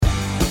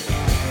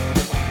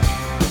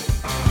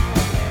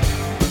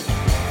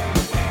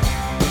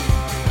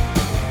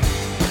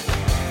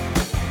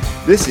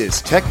This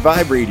is Tech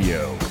Vibe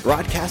Radio,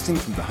 broadcasting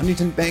from the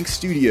Huntington Bank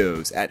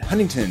studios at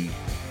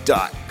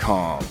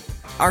huntington.com.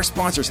 Our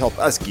sponsors help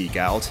us geek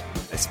out.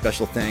 A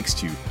special thanks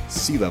to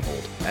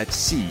C-Leveled at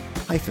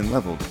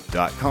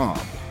c-leveled.com,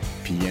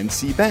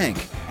 PNC Bank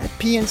at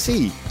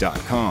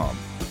pnc.com,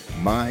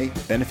 My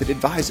Benefit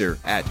Advisor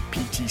at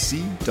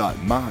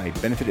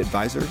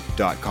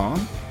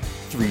ptc.mybenefitadvisor.com,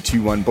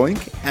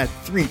 321blink at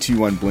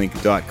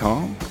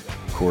 321blink.com,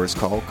 Chorus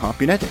Call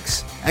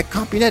Compunetics at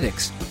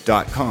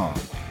compunetics.com,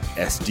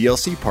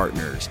 SDLC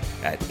Partners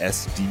at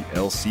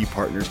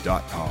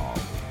sdlcpartners.com.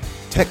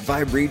 Tech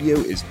Vibe Radio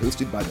is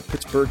hosted by the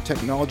Pittsburgh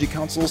Technology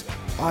Council's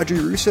Audrey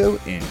Russo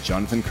and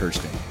Jonathan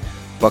Kirsting.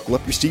 Buckle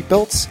up your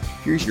seatbelts.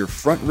 Here's your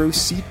front row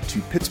seat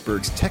to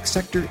Pittsburgh's tech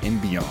sector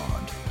and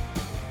beyond.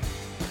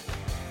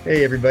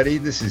 Hey everybody,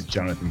 this is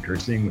Jonathan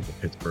Kirsting with the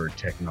Pittsburgh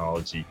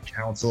Technology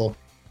Council,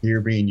 here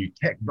bringing you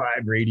Tech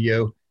Vibe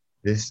Radio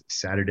this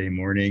Saturday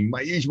morning.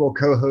 My usual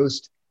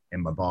co-host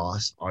and my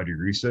boss, Audrey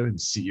Russo, the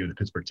CEO of the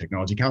Pittsburgh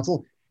Technology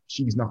Council.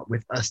 She's not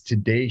with us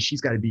today.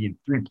 She's got to be in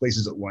 3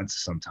 places at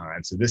once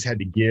sometimes. So this had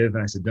to give.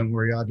 And I said, don't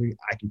worry, Audrey,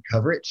 I can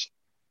cover it.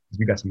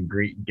 We got some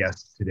great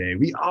guests today.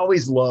 We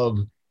always love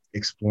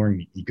exploring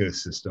the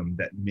ecosystem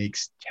that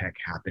makes tech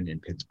happen in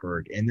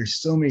Pittsburgh. And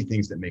there's so many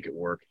things that make it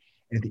work.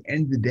 And at the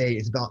end of the day,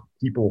 it's about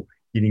people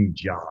getting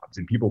jobs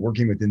and people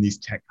working within these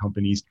tech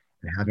companies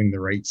and having the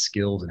right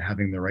skills and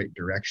having the right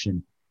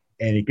direction.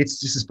 And it gets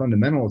just as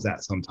fundamental as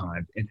that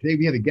sometimes. And today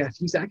we have a guest.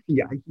 He's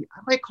actually, I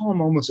might call him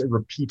almost a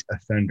repeat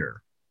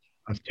offender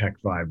of Tech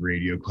Vibe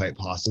Radio, quite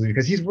possibly,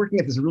 because he's working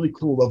at this really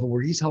cool level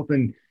where he's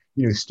helping,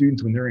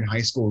 students when they're in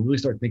high school really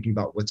start thinking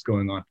about what's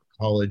going on for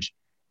college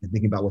and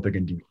thinking about what they're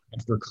going to do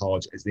after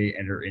college as they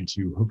enter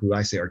into, hopefully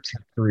I say, our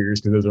tech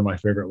careers, because those are my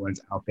favorite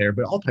ones out there,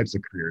 but all types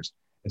of careers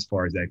as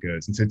far as that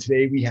goes. And so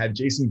today we have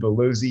Jason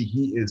Bellozzi.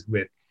 He is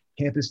with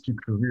Campus to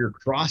Career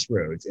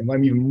Crossroads. And what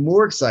I'm even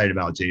more excited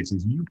about, Jason,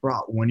 is you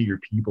brought one of your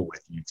people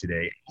with you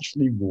today,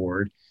 Ashley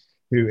Ward,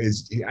 who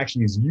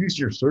actually has used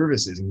your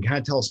services and kind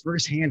of tell us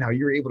firsthand how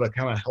you're able to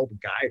kind of help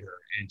guide her.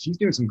 And she's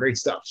doing some great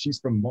stuff. She's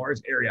from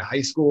Mars Area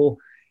High School,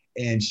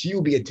 and she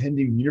will be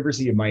attending the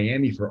University of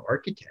Miami for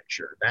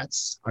architecture.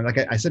 That's, like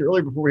I said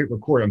earlier before we hit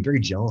record, I'm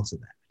very jealous of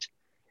that.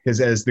 Because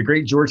as the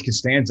great George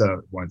Costanza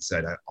once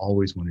said, I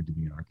always wanted to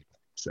be an architect.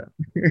 So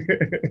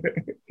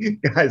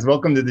guys,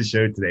 welcome to the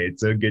show today. It's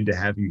so good to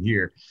have you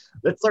here.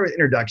 Let's start with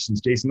introductions.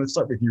 Jason, let's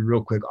start with you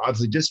real quick.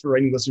 Obviously, just for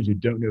any listeners who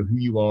don't know who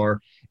you are,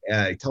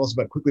 tell us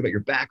quickly about your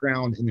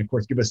background, and of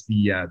course, give us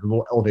the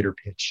little elevator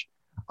pitch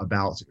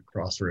about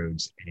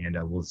Crossroads. And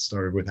we'll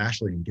start with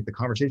Ashley and get the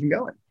conversation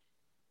going.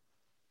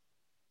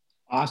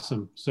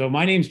 Awesome. So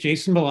my name's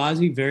Jason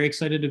Bellozzi. Very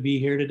excited to be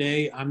here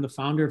today. I'm the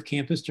founder of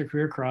Campus to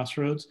Career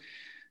Crossroads.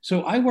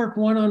 So I work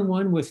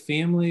one-on-one with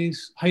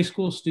families, high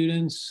school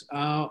students,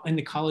 in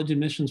the college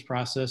admissions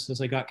process as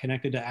I got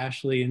connected to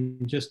Ashley.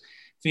 And just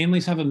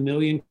families have a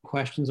million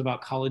questions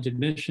about college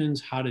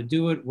admissions, how to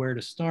do it, where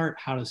to start,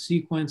 how to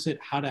sequence it,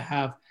 how to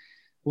have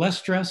less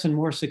stress and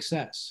more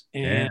success.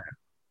 And,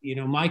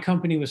 my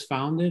company was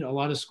founded. A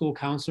lot of school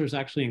counselors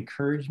actually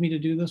encouraged me to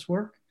do this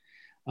work.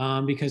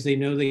 Because they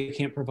know they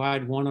can't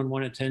provide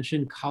one-on-one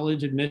attention.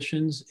 College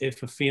admissions,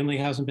 if a family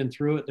hasn't been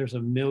through it, there's a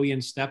million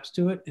steps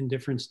to it in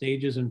different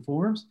stages and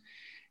forms.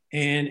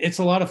 And it's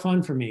a lot of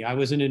fun for me. I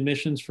was in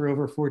admissions for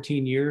over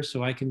 14 years,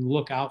 so I can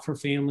look out for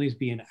families,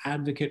 be an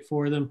advocate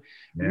for them,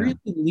 really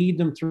lead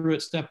them through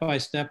it step by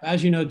step.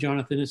 As you know,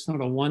 Jonathan, it's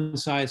not a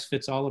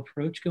one-size-fits-all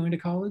approach going to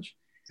college.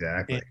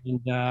 Exactly.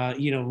 And,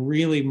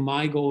 really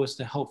my goal is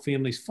to help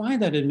families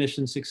find that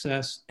admission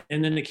success.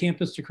 And then at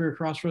Campus to Career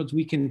Crossroads,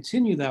 we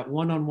continue that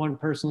one-on-one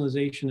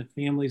personalization that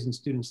families and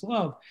students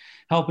love,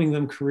 helping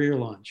them career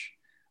launch.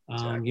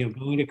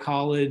 Going to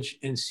college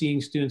and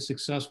seeing students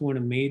successful in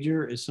a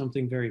major is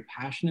something very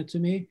passionate to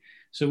me.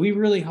 So we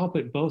really help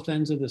at both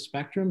ends of the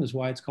spectrum, is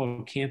why it's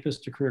called Campus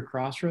to Career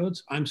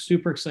Crossroads. I'm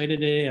super excited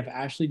today to have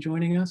Ashley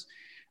joining us.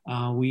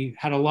 We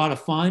had a lot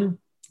of fun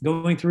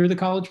going through the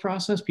college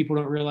process. People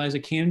don't realize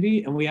it can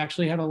be, and we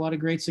actually had a lot of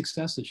great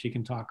success that she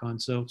can talk on.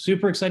 So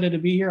super excited to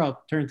be here.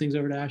 I'll turn things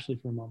over to Ashley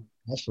for a moment.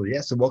 Ashley,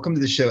 yeah. So welcome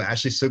to the show,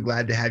 Ashley. So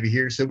glad to have you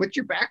here. So what's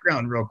your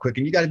background real quick?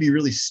 And you got to be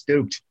really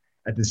stoked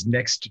at this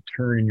next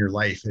turn in your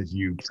life as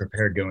you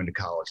prepare going to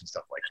college and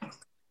stuff like that.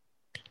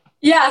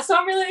 Yeah, so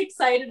I'm really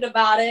excited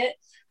about it.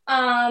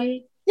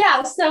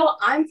 So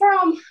I'm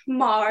from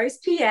Mars,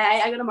 PA.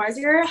 I go to Mars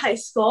Area High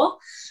School.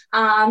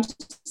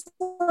 Just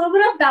a little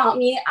bit about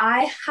me.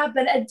 I have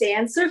been a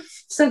dancer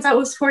since I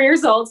was 4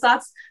 years old. So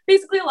that's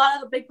basically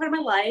a big part of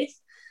my life.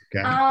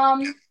 Okay.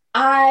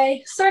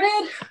 I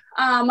started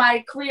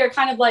my career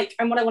kind of like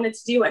and what I wanted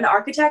to do in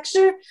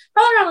architecture,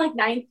 probably around like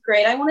 9th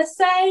grade, I want to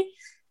say.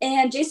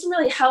 And Jason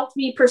really helped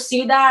me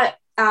pursue that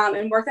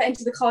and work that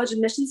into the college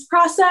admissions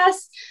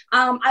process.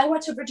 I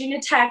went to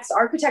Virginia Tech's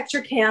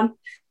architecture camp.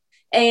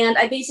 And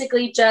I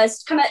basically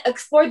just kind of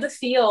explored the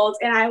field,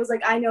 and I was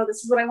like, I know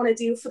this is what I want to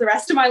do for the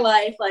rest of my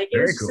life. Like,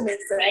 it was just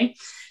amazing.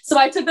 So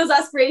I took those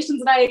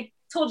aspirations and I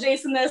told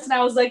Jason this, and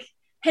I was like,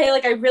 hey,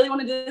 like, I really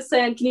want to do this,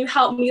 and can you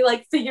help me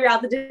like figure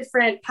out the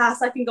different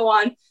paths I can go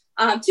on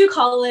to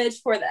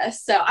college for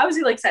this. So I was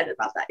really excited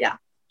about that. Yeah.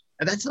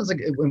 And that sounds like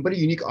what a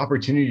unique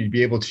opportunity to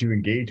be able to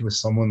engage with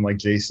someone like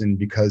Jason,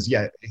 because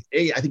I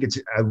think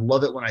I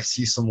love it when I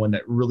see someone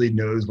that really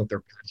knows what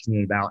they're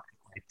passionate about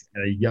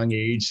at a young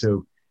age.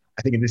 So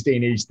I think in this day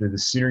and age, the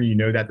sooner you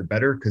know that, the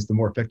better, because the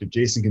more effective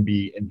Jason can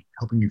be in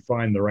helping you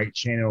find the right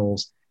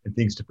channels and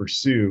things to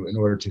pursue in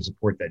order to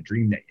support that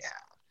dream that you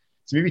have.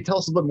 So maybe tell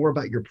us a little bit more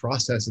about your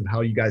process of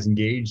how you guys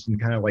engaged and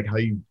kind of like how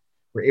you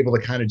were able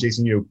to kind of,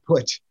 Jason,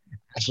 put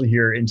Ashley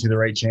here into the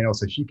right channel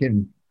so she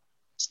can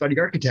study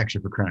architecture,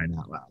 for crying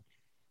out loud.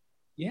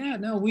 Yeah,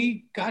 no,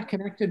 we got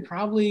connected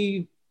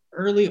probably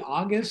early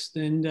August.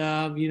 And,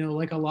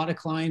 like a lot of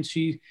clients,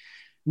 she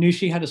knew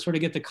she had to sort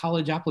of get the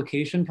college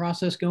application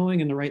process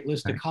going and the right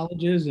list of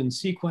colleges and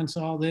sequence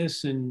all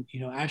this. And,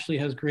 Ashley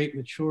has great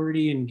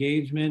maturity,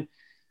 engagement,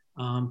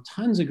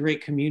 tons of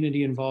great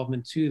community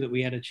involvement too, that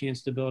we had a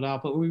chance to build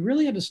out. But we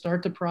really had to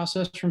start the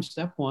process from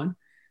step one.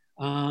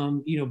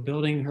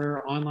 Building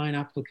her online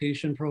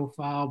application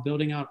profile,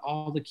 building out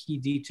all the key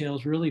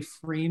details, really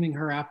framing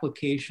her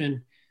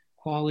application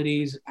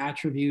qualities,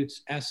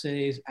 attributes,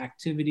 essays,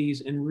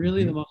 activities, and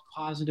really the most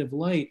positive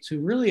light to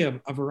really a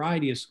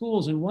variety of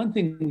schools. And one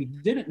thing we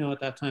didn't know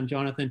at that time,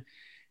 Jonathan,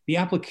 the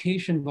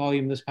application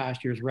volume this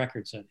past year is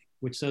record setting,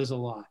 which says a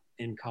lot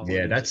in college.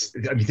 Yeah,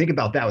 think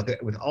about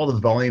that with all the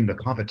volume, the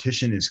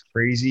competition is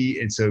crazy.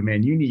 And so,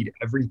 man, you need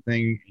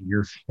everything in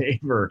your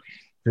favor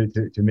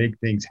to make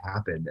things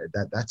happen.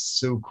 That's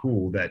so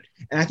cool. And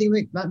I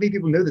think not many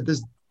people know that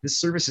this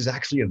service is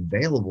actually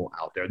available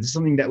out there. This is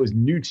something that was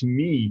new to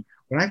me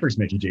when I first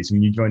met you, Jason,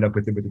 when you joined up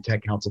with the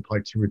Tech Council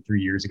probably 2 or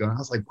 3 years ago. And I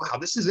was like, wow,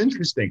 this is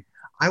interesting.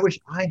 I wish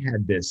I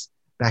had this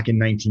back in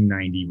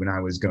 1990 when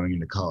I was going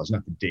into college,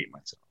 not to date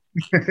myself.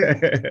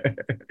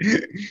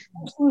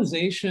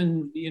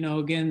 Personalization,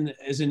 again,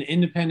 as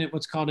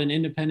what's called an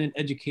independent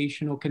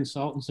educational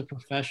consultant's a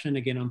profession.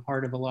 Again, I'm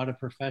part of a lot of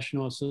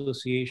professional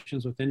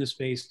associations within the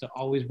space to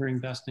always bring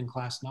best in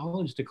class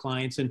knowledge to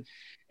clients and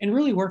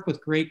really work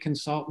with great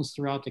consultants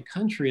throughout the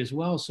country as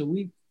well. So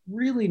we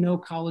really know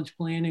college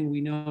planning.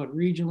 We know it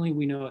regionally,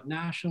 we know it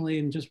nationally,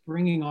 and just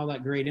bringing all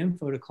that great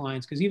info to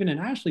clients. Because even in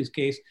Ashley's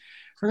case,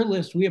 her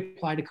list, we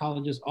apply to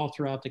colleges all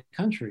throughout the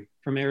country,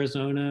 from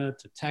Arizona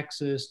to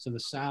Texas to the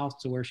South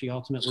to where she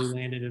ultimately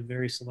landed at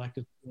very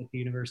selective at the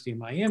University of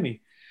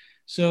Miami.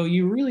 So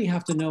you really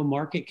have to know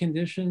market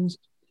conditions,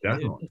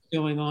 what's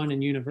going on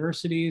in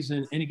universities.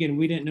 And again,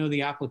 we didn't know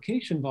the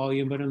application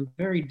volume, but I'm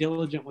very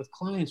diligent with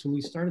clients when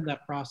we started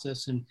that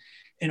process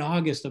in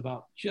August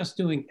about just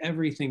doing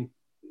everything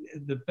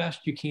the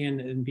best you can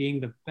and being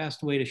the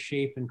best way to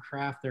shape and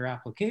craft their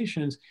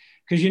applications,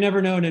 because you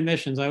never know in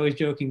admissions. I always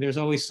joking, there's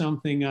always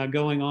something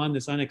going on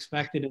that's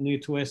unexpected, a new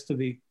twist to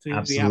the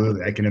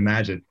Absolutely, I can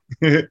imagine.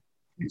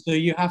 So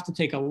you have to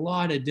take a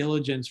lot of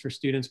diligence for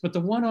students, but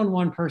the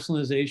one-on-one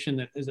personalization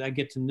that as I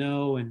get to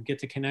know and get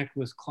to connect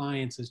with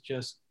clients is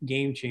just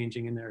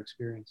game-changing in their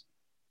experience.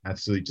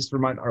 Absolutely. Just to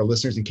remind our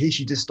listeners, in case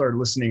you just started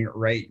listening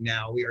right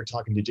now, we are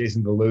talking to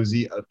Jason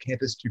Villozzi of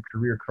Campus to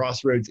Career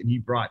Crossroads, and he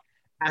brought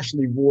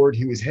Ashley Ward,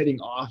 who is heading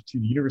off to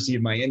the University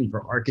of Miami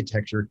for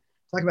architecture,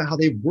 talking about how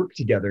they work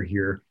together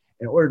here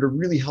in order to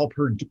really help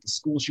her get the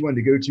school she wanted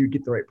to go to,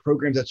 get the right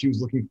programs that she was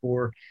looking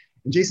for.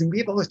 And Jason, we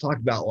have always talked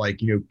about, like,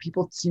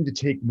 people seem to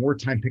take more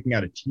time picking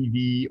out a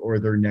TV or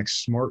their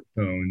next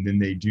smartphone than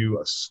they do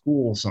a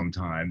school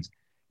sometimes.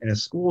 And a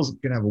school is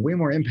going to have a way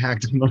more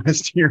impact on the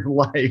rest of your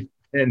life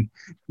than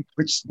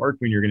which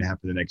smartphone you're going to have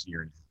for the next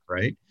year and a half,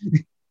 right?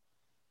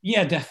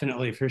 Yeah,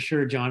 definitely, for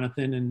sure,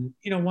 Jonathan.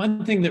 And,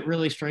 one thing that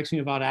really strikes me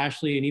about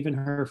Ashley and even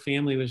her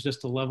family was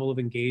just the level of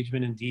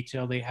engagement and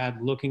detail they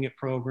had looking at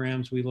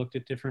programs. We looked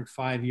at different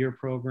 5-year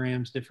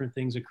programs, different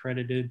things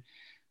accredited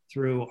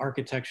through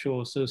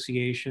architectural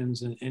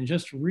associations, and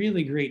just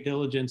really great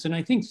diligence. And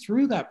I think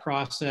through that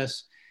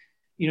process,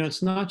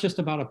 it's not just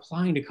about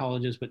applying to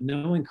colleges, but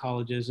knowing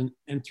colleges.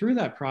 And through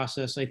that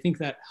process, I think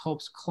that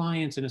helps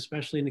clients, and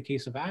especially in the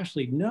case of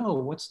Ashley, know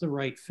what's the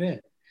right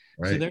fit.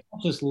 Right. So they're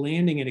not just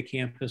landing at a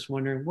campus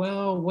wondering,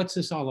 well, what's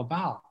this all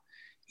about?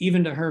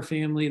 Even to her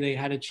family, they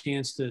had a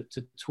chance to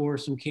tour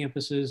some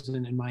campuses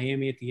in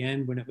Miami at the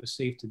end when it was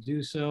safe to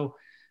do so.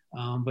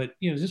 But,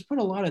 just put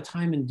a lot of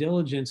time and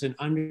diligence in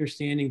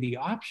understanding the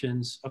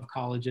options of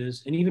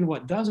colleges, and even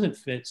what doesn't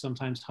fit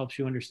sometimes helps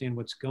you understand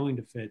what's going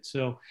to fit.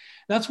 So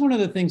that's one of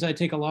the things I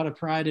take a lot of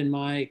pride in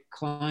my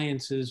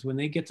clients is when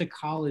they get to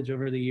college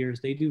over the years,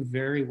 they do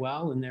very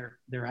well, and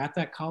they're at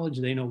that college.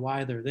 They know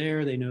why they're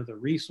there. They know the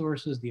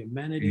resources, the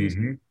amenities,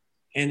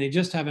 and they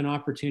just have an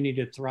opportunity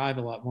to thrive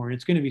a lot more. And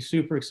it's going to be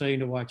super exciting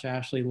to watch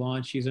Ashley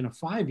launch. She's in a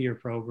 5-year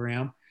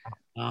program,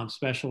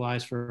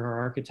 specialized for her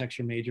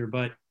architecture major,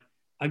 but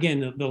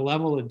again, the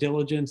level of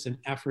diligence and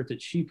effort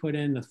that she put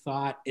in, the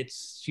thought,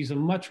 she's a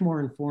much more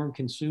informed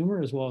consumer,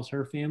 as well as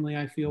her family,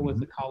 I feel, with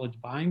the college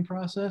buying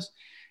process.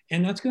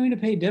 And that's going to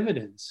pay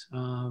dividends,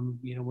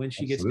 when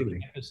she gets to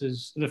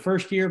campuses the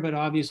first year, but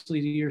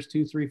obviously years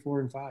 2, 3, 4,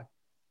 and 5.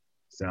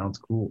 Sounds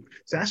cool.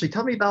 So Ashley,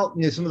 tell me about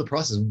some of the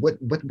process. What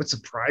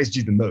surprised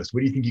you the most? What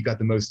do you think you got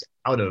the most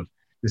out of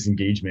this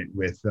engagement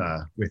with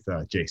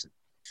Jason?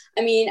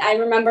 I mean, I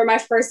remember my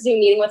first Zoom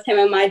meeting with him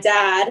and my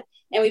dad,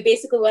 and we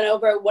basically went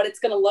over what it's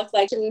going to look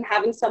like and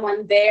having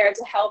someone there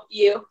to help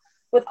you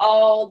with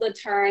all the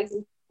turns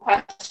and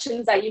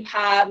questions that you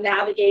have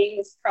navigating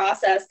this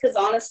process. Because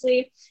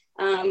honestly,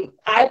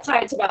 I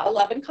applied to about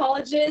 11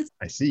 colleges.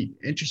 I see.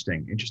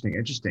 Interesting.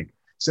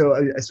 So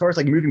as far as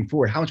like moving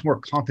forward, how much more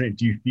confident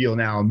do you feel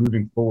now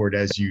moving forward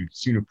as you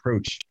soon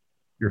approach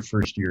your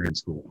first year in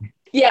school?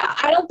 Yeah,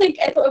 I don't think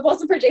if it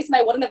wasn't for Jason,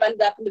 I wouldn't have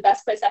ended up in the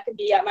best place I could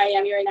be at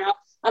Miami right now.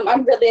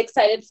 I'm really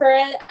excited for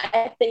it.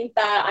 I think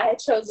that I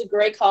chose a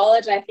great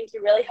college, and I think he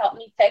really helped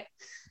me pick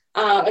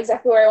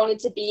exactly where I wanted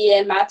to be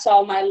and match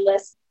all my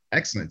lists.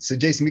 Excellent. So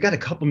Jason, we got a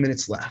couple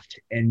minutes left,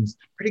 and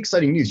pretty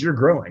exciting news. You're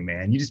growing,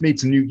 man. You just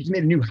made a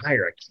new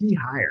hire, a key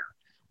hire,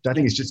 which I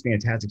think is just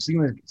fantastic. It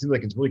seems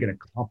like it's really going to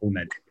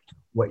complement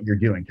what you're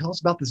doing. Tell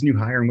us about this new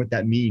hire and what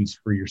that means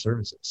for your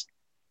services.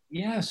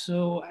 Yeah,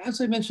 so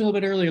as I mentioned a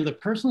little bit earlier, the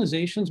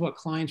personalization is what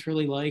clients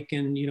really like.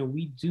 And,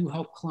 we do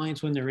help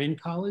clients when they're in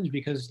college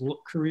because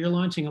career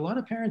launching, a lot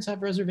of parents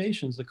have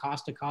reservations. The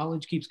cost of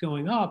college keeps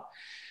going up,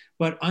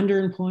 but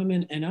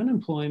underemployment and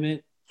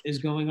unemployment is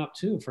going up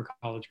too for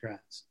college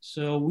grads.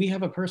 So we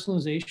have a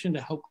personalization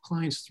to help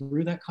clients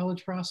through that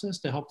college process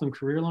to help them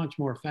career launch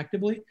more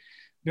effectively.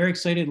 Very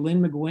excited.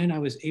 Lynn McGuinn, I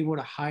was able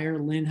to hire.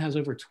 Lynn has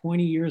over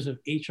 20 years of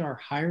HR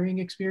hiring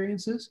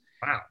experiences.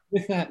 Wow.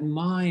 With that in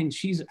mind,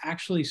 she's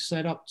actually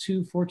set up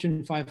 2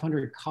 Fortune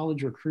 500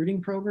 college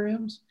recruiting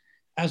programs,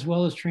 as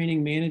well as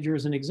training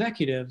managers and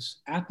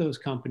executives at those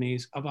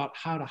companies about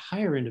how to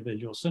hire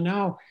individuals. So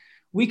now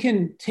we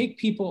can take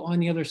people on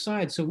the other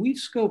side. So we've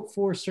scoped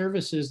 4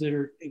 services that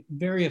are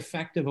very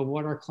effective of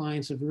what our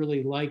clients have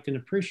really liked and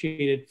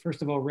appreciated.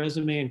 First of all,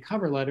 resume and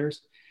cover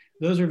letters.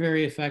 Those are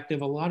very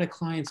effective. A lot of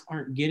clients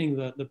aren't getting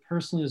the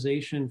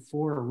personalization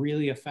for a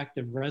really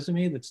effective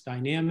resume that's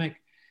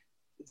dynamic,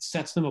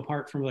 sets them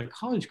apart from their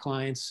college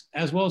clients,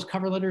 as well as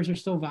cover letters are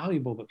still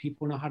valuable, but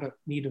people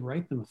need to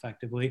write them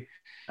effectively.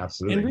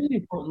 Absolutely. And really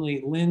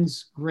importantly,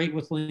 Lynn's great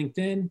with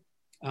LinkedIn,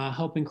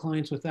 helping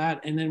clients with that.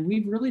 And then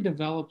we've really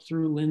developed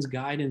through Lynn's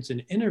guidance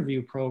an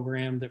interview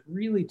program that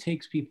really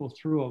takes people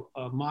through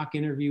a mock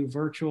interview,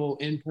 virtual,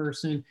 in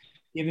person,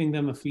 giving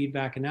them a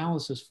feedback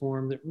analysis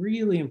form that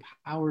really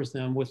empowers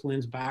them with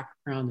Lynn's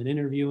background in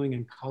interviewing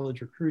and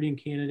college recruiting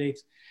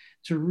candidates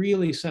to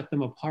really set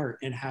them apart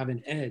and have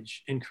an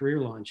edge in career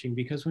launching.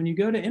 Because when you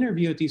go to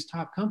interview at these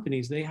top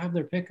companies, they have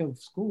their pick of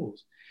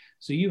schools.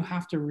 So you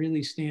have to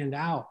really stand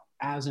out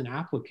as an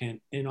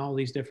applicant in all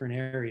these different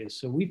areas.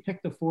 So we've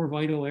picked the 4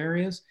 vital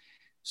areas.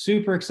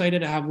 Super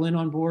excited to have Lynn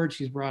on board.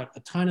 She's brought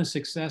a ton of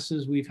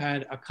successes. We've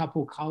had a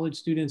couple college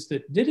students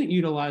that didn't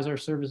utilize our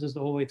services the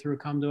whole way through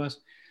come to us.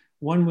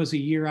 One was a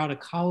year out of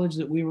college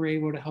that we were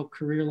able to help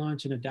career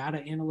launch in a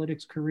data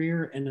analytics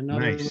career, and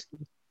another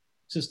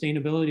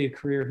sustainability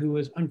career who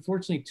was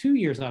unfortunately 2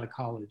 years out of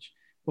college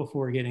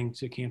before getting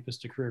to Campus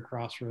to Career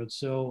Crossroads.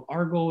 So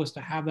our goal is to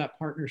have that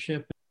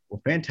partnership.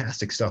 Well,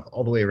 fantastic stuff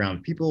all the way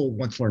around. People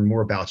want to learn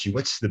more about you.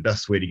 What's the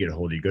best way to get a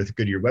hold of you? Go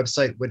to your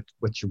website.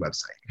 What's your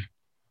website?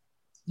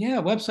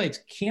 Yeah, website's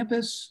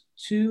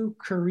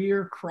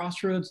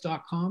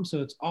campus2careercrossroads.com.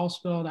 So it's all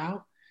spelled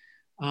out.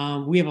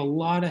 We have a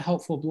lot of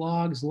helpful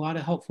blogs, a lot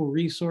of helpful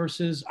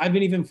resources. I've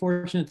been even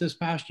fortunate this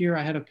past year.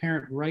 I had a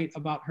parent write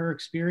about her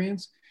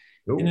experience.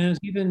 Ooh. And I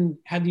even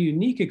had the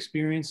unique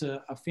experience,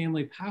 a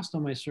family passed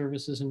on my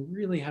services and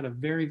really had a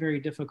very, very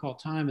difficult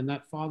time. And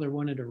that father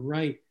wanted to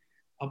write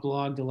a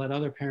blog to let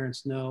other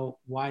parents know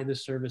why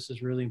this service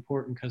is really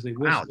important because they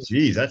wish. Wow,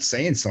 geez, that's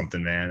saying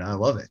something, man. I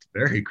love it.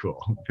 Very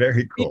cool.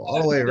 Very cool. Yeah,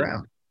 all the way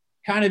around.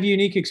 Kind of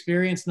unique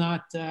experience.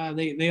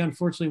 They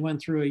unfortunately went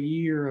through a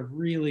year of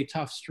really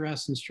tough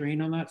stress and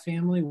strain on that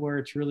family, where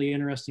it's really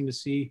interesting to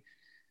see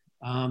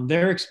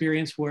their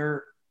experience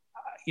where,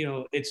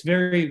 it's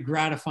very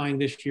gratifying.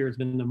 This year has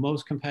been the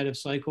most competitive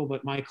cycle,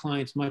 but my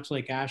clients, much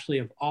like Ashley,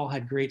 have all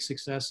had great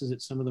successes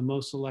at some of the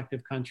most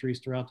selective countries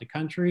throughout the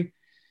country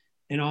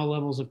in all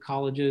levels of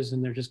colleges,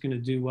 and they're just going to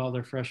do well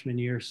their freshman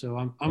year.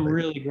 So I'm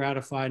really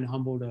gratified and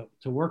humbled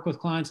to work with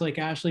clients like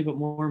Ashley, but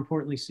more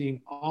importantly,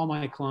 seeing all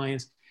my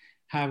clients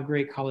have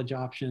great college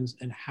options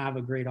and have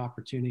a great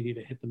opportunity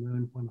to hit the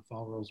moon when the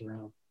fall rolls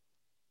around.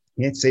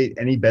 Can't say it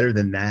any better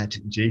than that.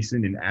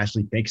 Jason and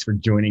Ashley, thanks for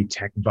joining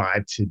Tech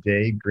Vibe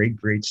today.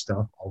 Great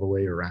stuff all the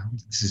way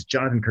around. This is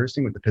Jonathan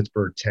Kirsting with the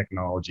Pittsburgh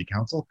Technology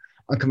Council.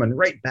 I'm coming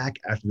right back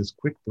after this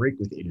quick break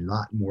with a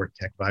lot more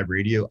Tech Vibe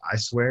Radio, I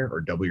swear, or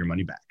double your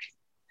money back.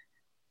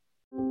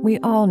 We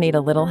all need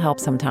a little help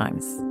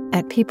sometimes.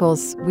 At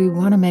Peoples, we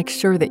want to make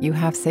sure that you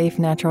have safe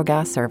natural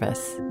gas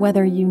service.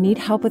 Whether you need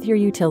help with your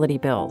utility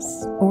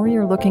bills or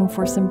you're looking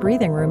for some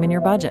breathing room in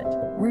your budget,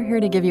 we're here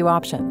to give you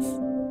options.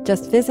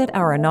 Just visit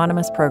our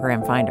anonymous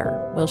program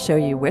finder. We'll show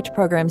you which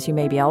programs you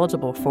may be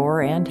eligible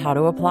for and how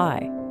to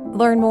apply.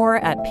 Learn more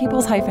at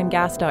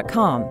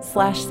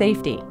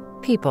peoples-gas.com/safety.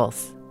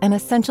 Peoples, an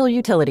essential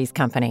utilities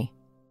company.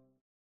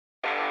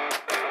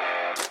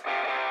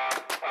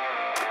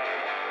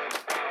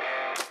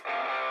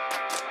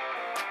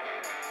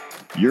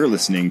 You're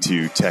listening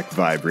to Tech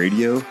Vibe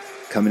Radio,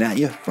 coming at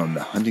you from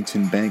the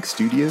Huntington Bank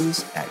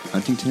Studios at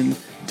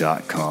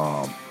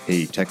huntington.com.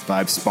 Hey, Tech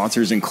Vibe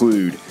sponsors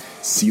include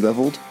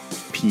C-Leveled,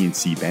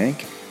 PNC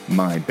Bank,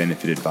 My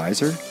Benefit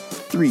Advisor,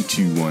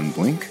 321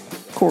 Blink,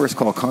 Chorus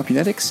Call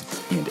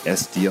Compunetics, and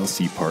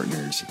SDLC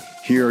Partners.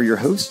 Here are your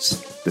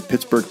hosts, the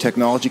Pittsburgh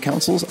Technology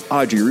Council's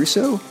Audrey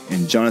Russo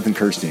and Jonathan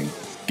Kirsting.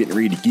 Getting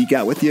ready to geek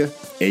out with you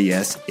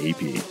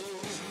ASAP.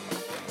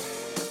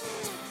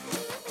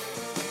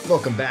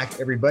 Welcome back,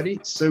 everybody.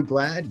 So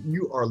glad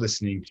you are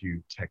listening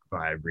to Tech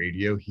Vibe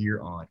Radio here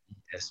on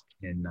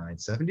ESPN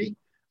 970.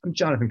 I'm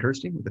Jonathan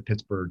Kirsting with the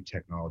Pittsburgh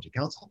Technology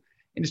Council.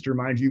 And just to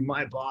remind you,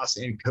 my boss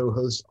and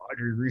co-host,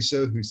 Audrey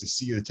Russo, who's the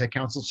CEO of the Tech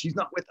Council, she's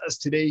not with us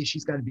today.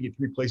 She's got to be at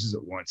 3 places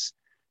at once.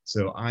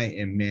 So I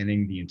am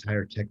manning the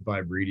entire Tech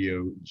Vibe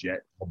Radio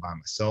jet all by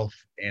myself.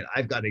 And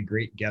I've got a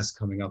great guest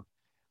coming up.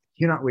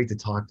 Cannot wait to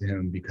talk to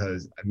him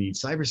because,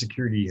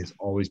 cybersecurity has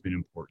always been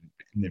important.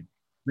 In the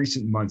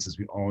recent months, as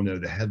we all know,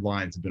 the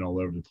headlines have been all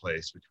over the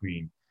place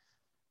between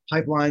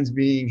pipelines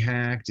being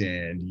hacked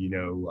and,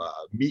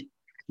 meat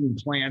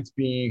plants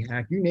being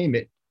hacked, you name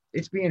it,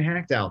 it's being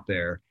hacked out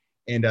there.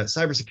 And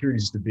cybersecurity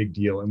is just a big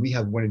deal. And we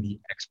have one of the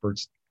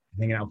experts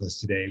hanging out with us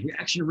today.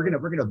 We're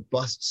gonna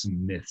bust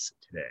some myths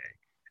today.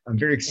 I'm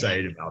very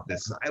excited about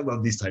this. I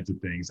love these types of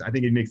things. I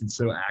think it makes it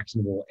so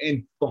actionable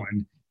and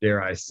fun,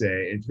 dare I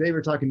say. And today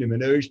we're talking to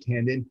Manoj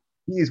Tandon.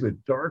 He is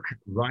with Dark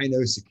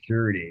Rhino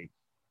Security.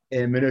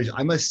 And Manoj,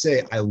 I must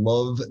say, I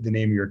love the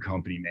name of your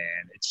company,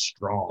 man. It's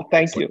strong.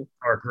 Thank you.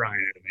 Dark Rhino,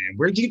 man.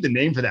 Where did you get the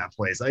name for that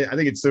place? I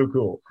think it's so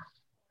cool.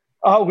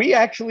 We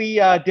actually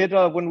did,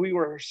 when we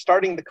were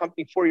starting the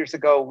company 4 years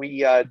ago,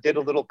 we did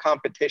a little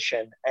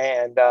competition.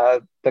 And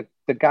the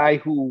guy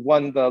who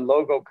won the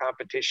logo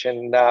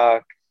competition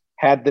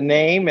had the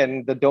name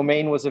and the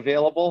domain was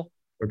available.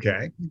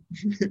 Okay.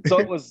 So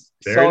it was,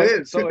 so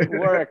it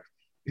worked.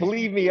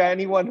 Believe me,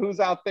 anyone who's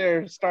out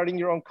there starting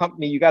your own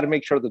company, you got to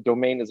make sure the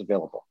domain is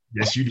available.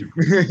 Yes, you do.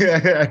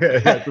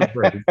 That's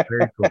right. It's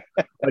very cool.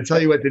 I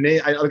tell you what, the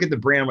name, I look at the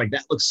brand, I'm like,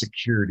 that looks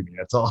secure to me.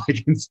 That's all I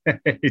can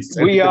say.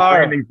 So we are.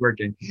 Branding's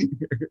working.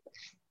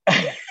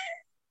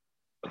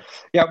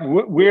 Yeah,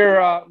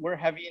 we're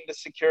heavy into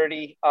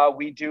security.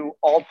 We do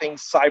all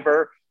things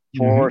cyber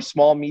for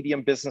small,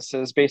 medium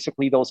businesses,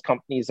 basically those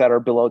companies that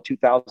are below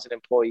 2,000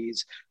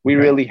 employees. We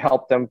really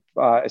help them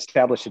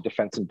establish a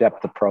defense in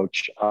depth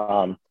approach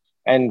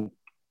and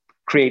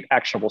create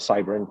actionable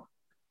cyber and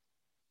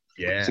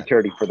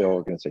security for their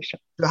organization.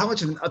 So how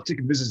much of an uptick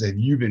in business have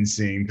you been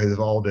seeing because of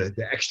all the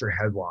extra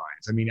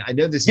headlines? I mean, I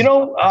know this it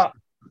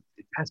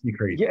has to be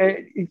crazy.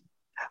 Yeah,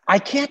 I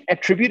can't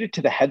attribute it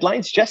to the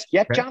headlines just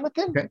yet,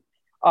 Jonathan,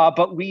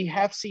 but we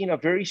have seen a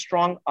very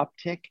strong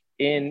uptick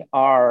in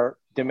our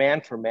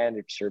demand for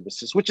managed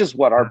services, which is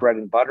what our bread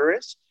and butter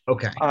is.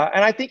 Okay.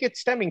 And I think it's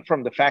stemming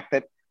from the fact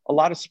that a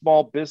lot of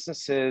small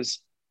businesses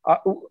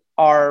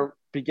are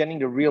beginning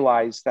to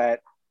realize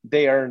that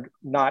they are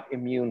not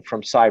immune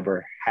from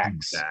cyber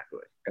hacks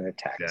and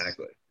attacks.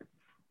 Exactly.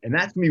 And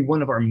that's going to be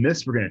one of our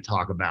myths we're going to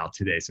talk about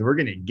today. So we're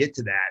going to get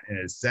to that in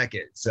a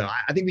second. So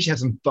I think we should have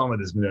some fun with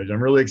this, Manoj.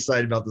 I'm really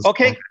excited about this.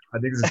 Okay. I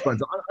think this is fun.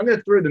 So I'm going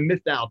to throw the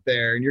myth out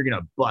there and you're going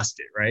to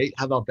bust it, right?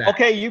 How about that?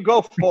 Okay, you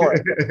go for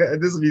it.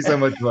 This will be so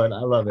much fun.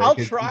 I love it. I'll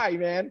try,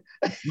 man.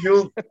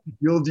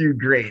 You'll do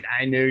great.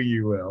 I know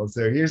you will.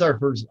 So here's our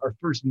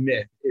first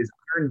myth is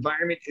our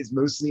environment is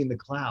mostly in the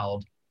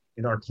cloud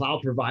and our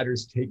cloud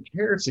providers take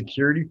care of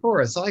security for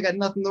us. So I got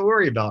nothing to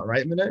worry about,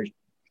 right, Manoj?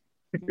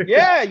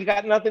 Yeah, you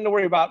got nothing to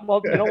worry about.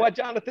 Well, you know what,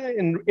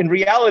 Jonathan? In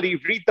reality,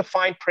 read the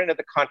fine print of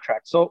the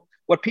contract. So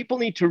what people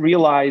need to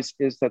realize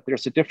is that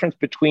there's a difference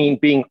between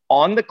being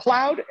on the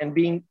cloud and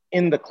being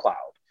in the cloud.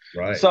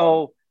 Right.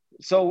 So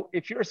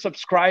if you're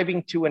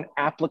subscribing to an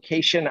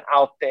application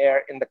out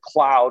there in the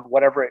cloud,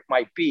 whatever it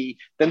might be,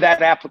 then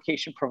that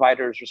application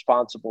provider is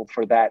responsible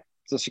for that,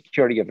 the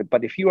security of it.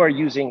 But if you are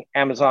using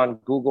Amazon,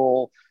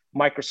 Google,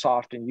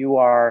 Microsoft, and you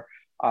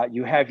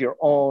have your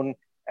own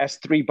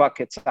S3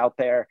 buckets out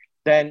there,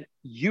 then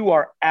you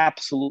are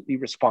absolutely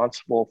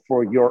responsible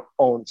for your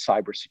own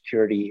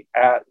cybersecurity.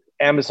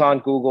 Amazon,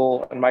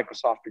 Google, and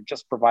Microsoft are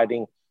just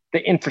providing the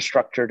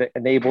infrastructure to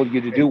enable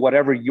you to do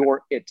whatever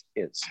your it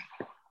is.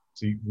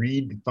 So you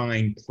read the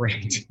fine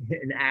print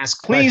and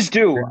ask Please questions.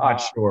 do. You're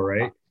not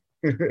sure,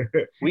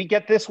 right? We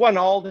get this one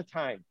all the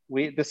time.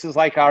 This is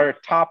like our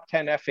top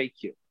 10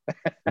 FAQ.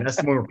 And that's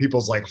the one where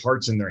people's like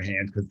hearts in their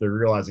hands because they're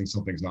realizing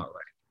something's not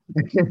right.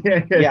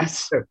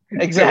 Yes,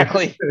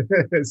 exactly.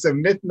 So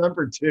myth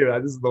number 2,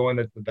 this is the one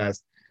that's the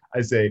best.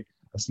 I say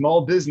a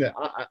small business,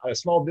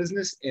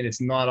 and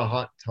it's not a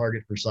hot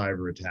target for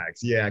cyber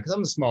attacks. Yeah, because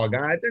I'm a small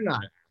guy. They're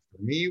not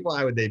after me.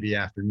 Why would they be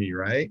after me,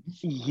 right?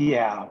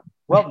 Yeah.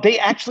 Well, they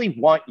actually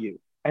want you.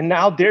 And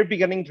now they're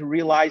beginning to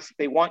realize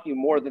they want you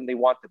more than they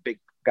want the big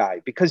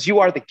guy because you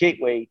are the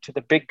gateway to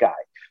the big guy.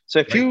 So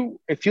if you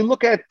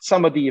look at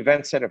some of the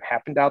events that have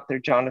happened out there,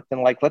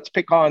 Jonathan, like let's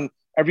pick on,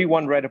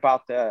 everyone read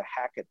about the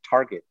hack at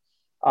Target.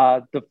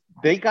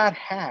 They got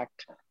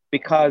hacked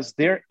because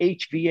their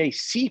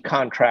HVAC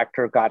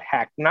contractor got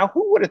hacked. Now,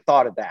 who would have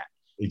thought of that?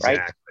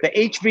 Exactly. right?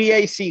 The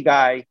HVAC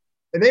guy.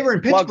 And they were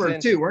in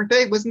Pittsburgh too, weren't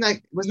they? Wasn't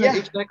that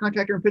HVAC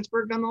contractor in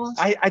Pittsburgh nonetheless?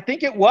 I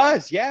think it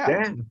was,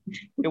 Yeah.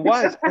 It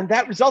was. And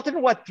that resulted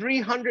in what,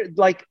 300,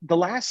 like the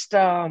last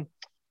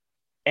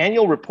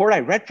annual report I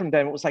read from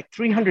them, it was like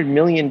 $300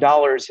 million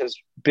has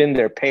been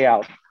their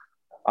payout.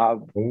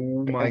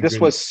 This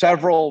was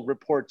several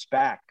reports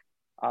back.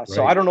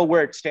 So I don't know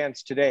where it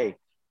stands today.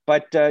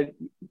 But,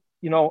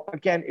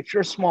 again, if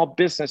you're a small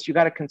business, you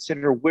got to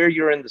consider where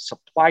you're in the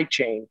supply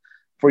chain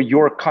for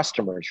your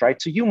customers,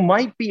 right? So you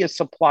might be a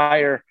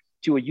supplier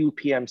to a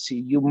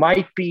UPMC. You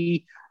might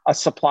be a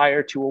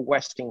supplier to a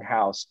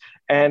Westinghouse.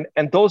 And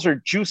those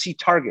are juicy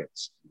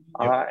targets.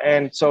 Yep.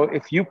 And so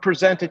if you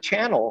present a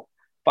channel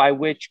by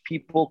which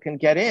people can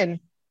get in,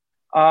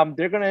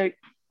 they're going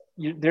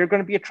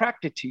to be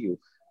attracted to you.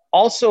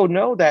 Also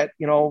know that,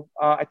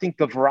 I think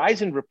the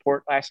Verizon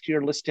report last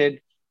year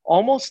listed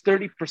almost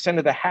 30%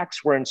 of the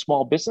hacks were in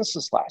small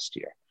businesses last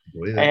year.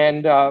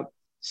 And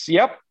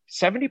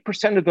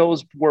 70% of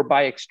those were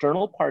by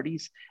external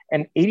parties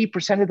and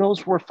 80% of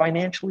those were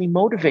financially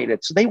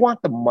motivated. So they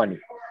want the money.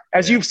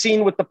 As you've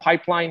seen with the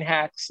pipeline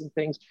hacks and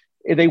things,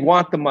 they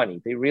want the money.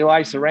 They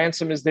realize the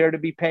ransom is there to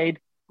be paid.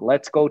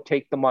 Let's go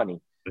take the money.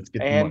 Let's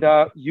get the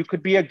money. You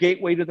could be a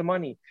gateway to the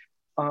money.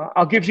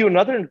 I'll give you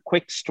another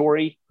quick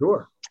story.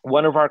 Sure.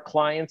 One of our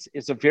clients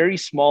is a very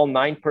small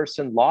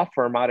 9-person law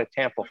firm out of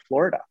Tampa,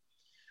 Florida.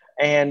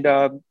 And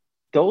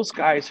those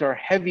guys are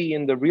heavy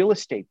in the real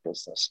estate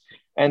business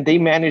and they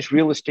manage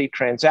real estate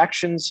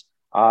transactions.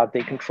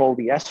 They control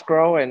the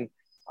escrow and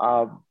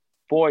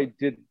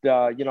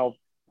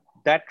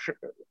that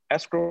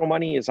escrow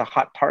money is a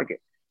hot target,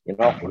 and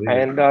because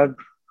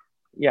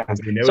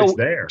they know it's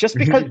there. Just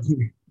because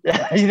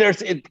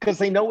because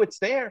they know it's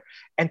there.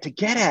 And to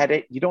get at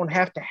it, you don't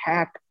have to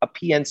hack a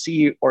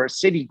PNC or a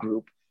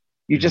Citigroup.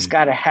 You just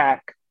got to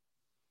hack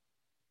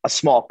a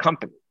small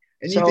company.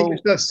 And you think your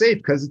stuff's safe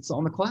because it's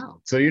on the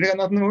cloud, so you got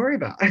nothing to worry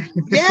about.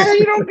 Yeah,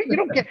 you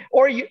don't get,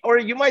 or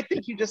you might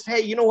think you just, hey,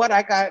 you know what?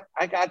 I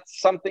got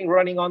something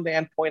running on the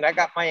endpoint. I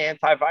got my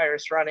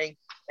antivirus running,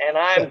 and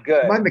I'm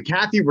good. My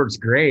McAfee works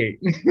great.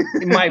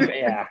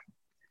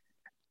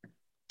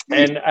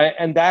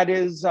 And that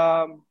is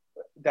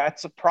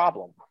that's a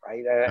problem,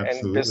 right?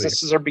 And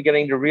businesses are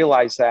beginning to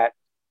realize that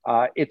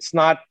it's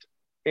not.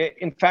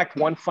 In fact,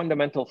 one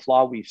fundamental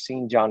flaw we've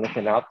seen,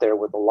 Jonathan, out there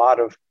with a lot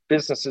of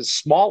businesses,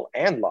 small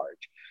and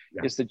large,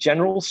 is the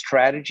general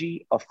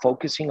strategy of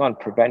focusing on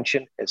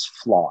prevention is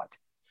flawed.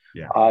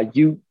 Yeah.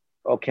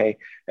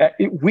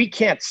 We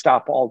can't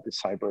stop all the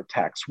cyber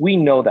attacks. We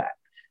know that.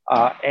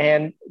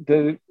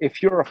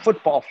 If you're a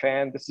football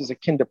fan, this is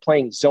akin to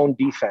playing zone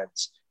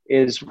defense.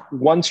 Is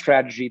one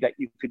strategy that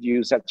you could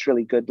use that's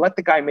really good. Let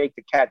the guy make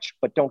the catch,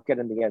 but don't get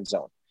in the end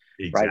zone.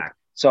 Exactly. Right?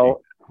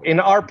 So in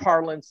our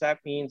parlance, that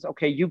means,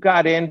 okay, you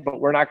got in, but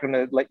we're not going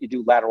to let you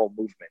do lateral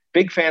movement.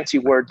 Big fancy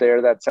word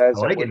there that says.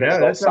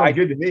 That sounds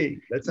good to me.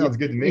 That sounds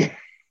good to me.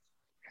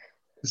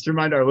 Just to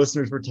remind our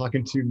listeners, we're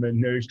talking to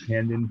Manoj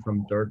Tandon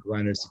from Dark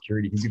Rhino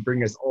Security. He's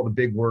bringing us all the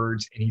big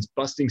words and he's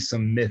busting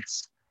some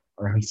myths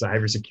around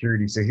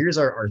cybersecurity. So here's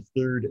our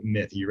third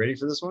myth. Are you ready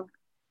for this one?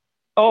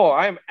 Oh,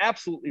 I'm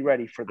absolutely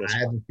ready for this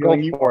one. Go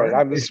for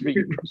it. This is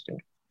really interesting.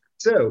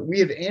 So we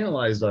have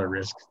analyzed our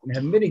risks and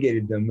have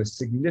mitigated them with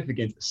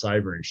significant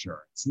cyber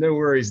insurance. No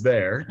worries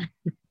there.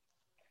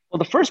 Well,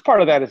 the first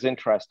part of that is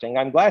interesting.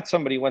 I'm glad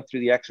somebody went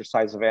through the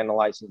exercise of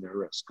analyzing their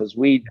risks because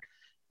we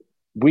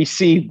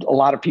see a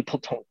lot of people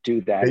don't do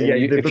that. Yeah,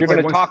 if you're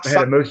going to talk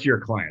ahead of most of your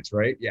clients,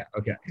 right? Yeah.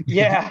 Okay.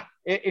 Yeah.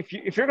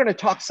 If you're going to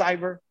talk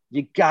cyber,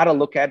 you got to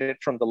look at it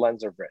from the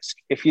lens of risk.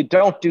 If you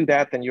don't do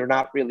that, then you're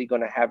not really going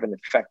to have an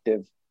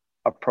effective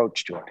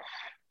approach to it.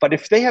 But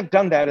if they have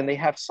done that and they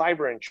have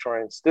cyber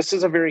insurance, this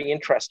is a very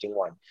interesting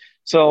one.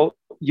 So,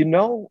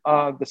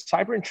 the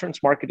cyber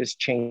insurance market has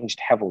changed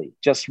heavily.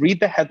 Just read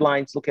the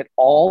headlines, look at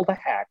all the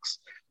hacks,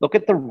 look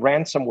at the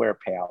ransomware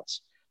payouts.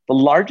 The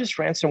largest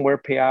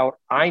ransomware payout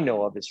I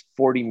know of is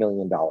 $40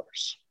 million.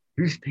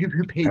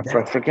 Who paid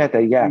that? Forget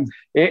that. Yeah,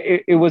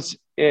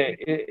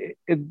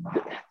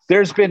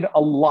 there's been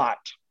a lot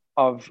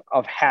of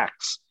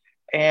hacks.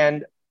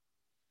 And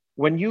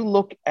when you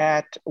look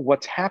at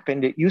what's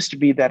happened, it used to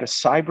be that a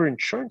cyber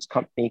insurance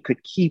company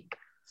could keep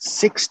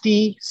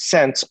 60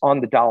 cents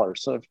on the dollar.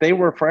 So if they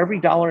were, for every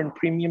dollar in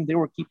premium, they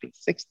were keeping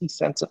 60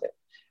 cents of it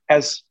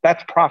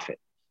that's profit.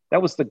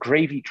 That was the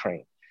gravy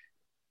train.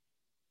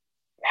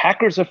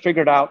 Hackers have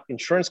figured out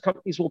insurance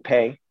companies will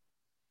pay.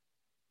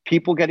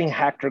 People getting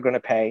hacked are going to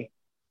pay.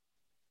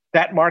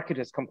 That market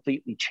has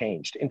completely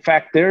changed. In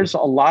fact, there's a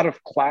lot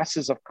of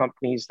classes of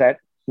companies that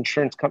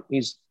insurance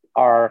companies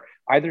are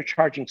either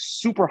charging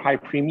super high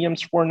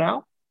premiums for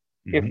now,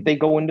 if they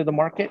go into the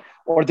market,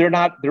 or they're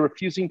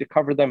refusing to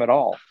cover them at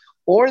all,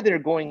 or they're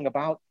going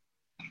about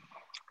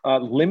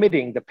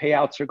limiting the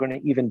payouts they're going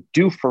to even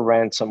do for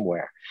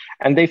ransomware.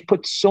 And they've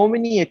put so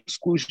many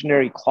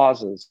exclusionary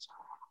clauses.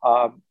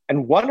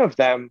 And one of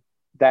them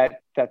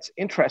that's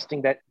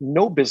interesting that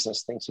no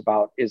business thinks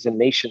about is a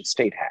nation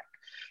state hack.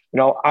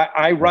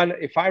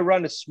 If I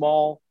run a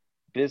small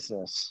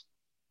business,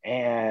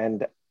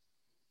 and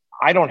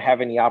I don't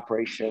have any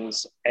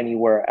operations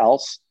anywhere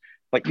else.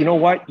 But you know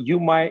what? You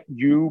might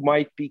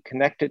be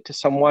connected to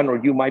someone,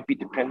 or you might be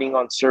depending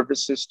on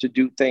services to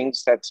do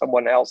things that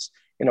someone else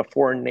in a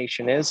foreign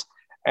nation is.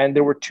 And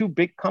there were two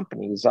big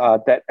companies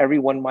that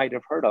everyone might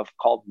have heard of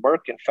called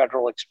Merck and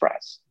Federal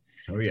Express.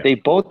 Oh, yeah. They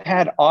both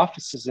had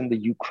offices in the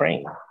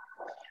Ukraine.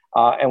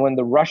 And when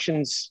the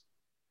Russians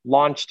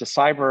launched a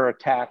cyber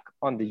attack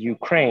on the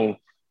Ukraine,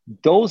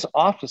 those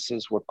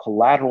offices were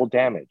collateral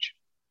damage.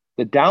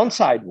 The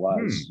downside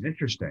was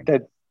interesting.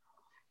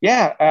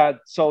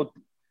 So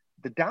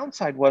the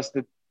downside was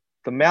that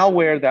the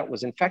malware that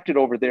was infected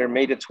over there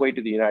made its way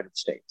to the United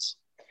States.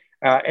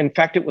 In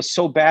fact, it was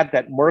so bad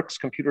that Merck's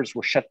computers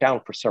were shut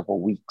down for several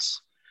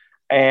weeks.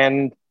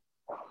 And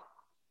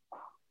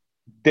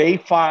they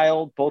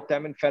filed, both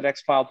them and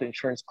FedEx filed the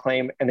insurance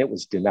claim, and it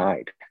was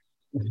denied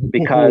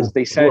because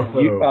they said,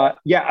 a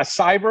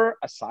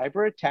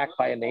cyber attack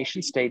by a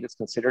nation state is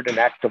considered an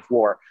act of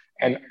war.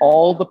 And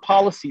all the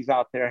policies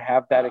out there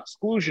have that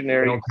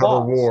exclusionary They don't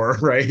clause. cover war,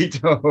 right?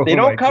 They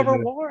don't cover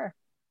war.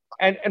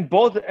 And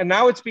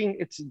now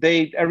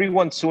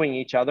everyone's suing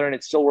each other, and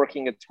it's still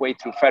working its way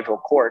through federal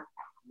court.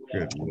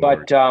 Good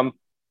But Lord.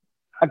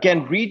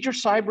 again, read your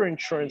cyber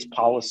insurance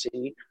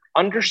policy,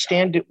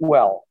 understand it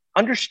well,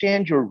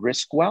 understand your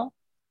risk well,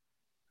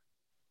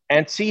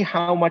 and see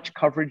how much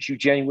coverage you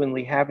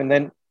genuinely have. And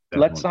then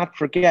let's not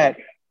forget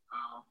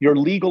your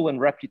legal and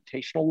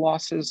reputational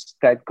losses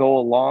that go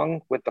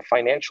along with the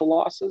financial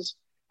losses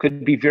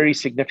could be very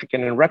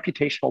significant, and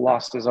reputational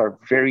losses are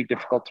very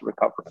difficult to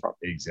recover from.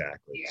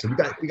 Exactly. So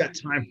we got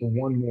time for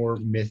one more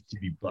myth to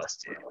be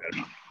busted.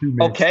 2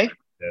 minutes. Okay.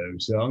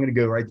 So I'm going to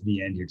go right to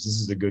the end here because this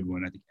is a good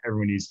one. I think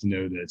everyone needs to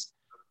know this.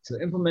 So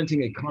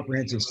implementing a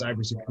comprehensive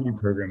cybersecurity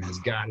program has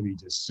got to be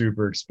just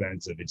super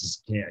expensive. It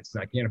just can't.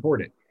 I can't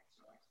afford it.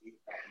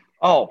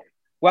 Oh,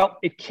 well,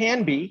 it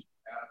can be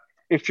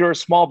if you're a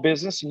small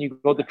business and you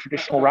go the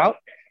traditional route.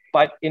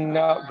 But in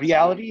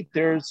reality,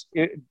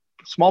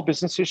 small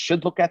businesses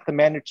should look at the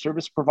managed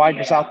service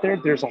providers out there.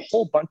 There's a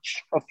whole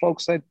bunch of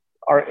folks that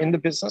are in the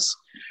business,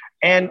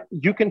 and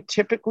you can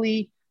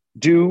typically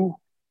do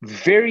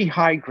very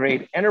high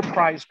grade,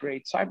 enterprise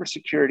grade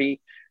cybersecurity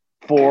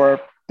for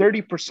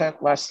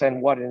 30% less than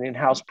what an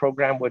in-house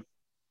program would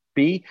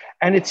be.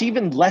 And it's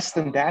even less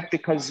than that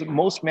because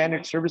most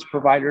managed service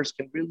providers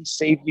can really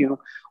save you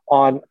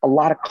on a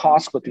lot of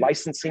costs with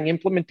licensing,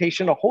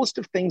 implementation, a host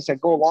of things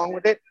that go along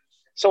with it.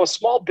 So a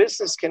small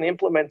business can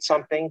implement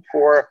something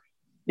for,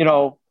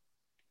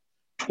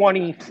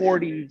 20,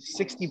 40,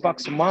 60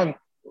 bucks a month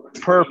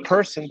per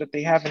person that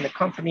they have in the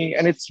company.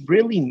 And it's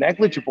really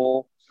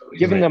negligible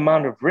given the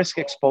amount of risk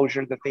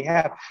exposure that they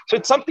have. So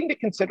it's something to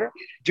consider.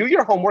 Do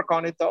your homework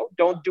on it though.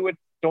 Don't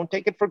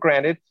take it for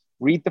granted.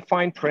 Read the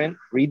fine print,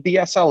 read the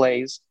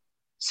SLAs,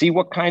 see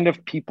what kind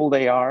of people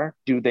they are.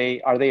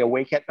 Are they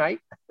awake at night?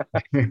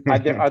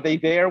 Are they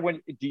there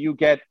do you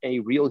get a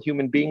real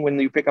human being when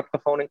you pick up the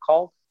phone and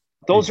call?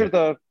 Those are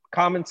the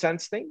common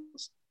sense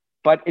things,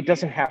 but it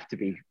doesn't have to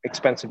be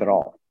expensive at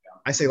all.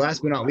 I say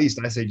last but not least,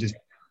 just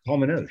call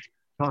Manoj.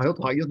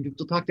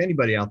 You'll talk to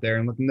anybody out there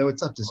and let them know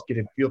what's up. Just get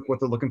a feel for what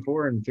they're looking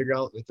for and figure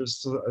out if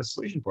there's a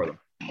solution for them.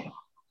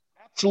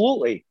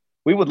 Absolutely.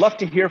 We would love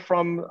to hear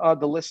from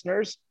the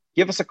listeners.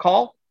 Give us a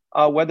call,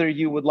 whether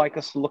you would like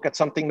us to look at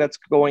something that's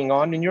going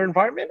on in your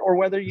environment or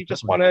whether you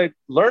just want to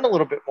learn a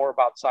little bit more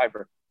about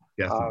cyber.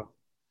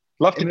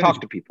 Love to talk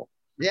to people.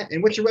 Yeah.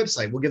 And what's your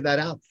website? We'll give that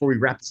out before we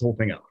wrap this whole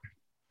thing up.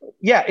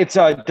 Yeah, it's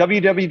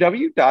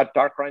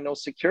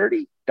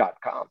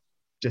www.darkrhinosecurity.com.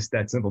 Just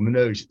that simple.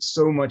 Manoj,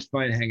 so much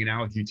fun hanging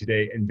out with you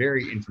today and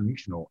very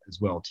informational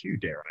as well too,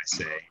 dare I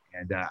say.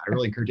 And I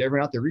really encourage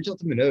everyone out there, reach out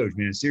to Manoj,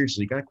 man.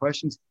 Seriously, you got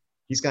questions?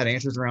 He's got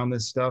answers around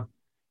this stuff.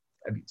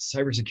 I mean,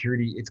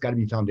 cybersecurity, it's got to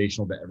be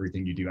foundational to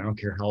everything you do. I don't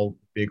care how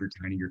big or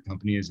tiny your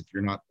company is. If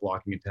you're not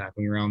blocking and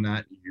tackling around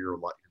that, you're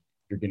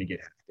going to get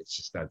hacked. It's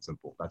just that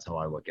simple. That's how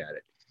I look at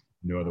it.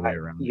 No other way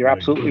around. You're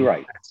absolutely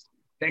right.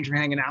 Thanks for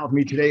hanging out with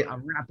me today.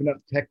 I'm wrapping up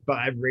Tech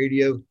Vibe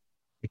Radio.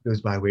 It goes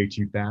by way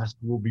too fast.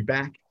 We'll be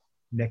back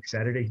next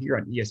Saturday here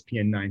on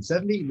ESPN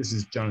 970. This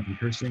is Jonathan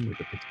Kersing with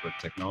the Pittsburgh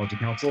Technology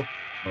Council.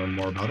 Learn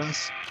more about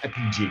us at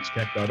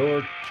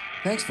pghtech.org.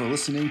 Thanks for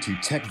listening to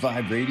Tech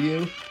Vibe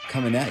Radio,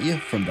 coming at you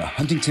from the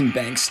Huntington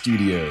Bank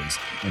Studios.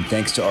 And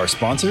thanks to our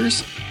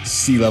sponsors,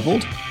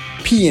 C-Leveled,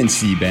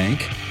 PNC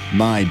Bank,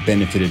 My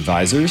Benefit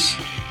Advisors,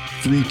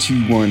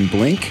 321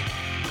 Blink,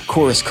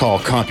 Chorus Call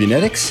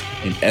Compunetics,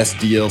 and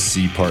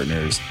SDLC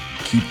Partners.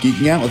 Keep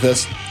geeking out with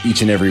us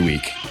each and every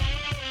week.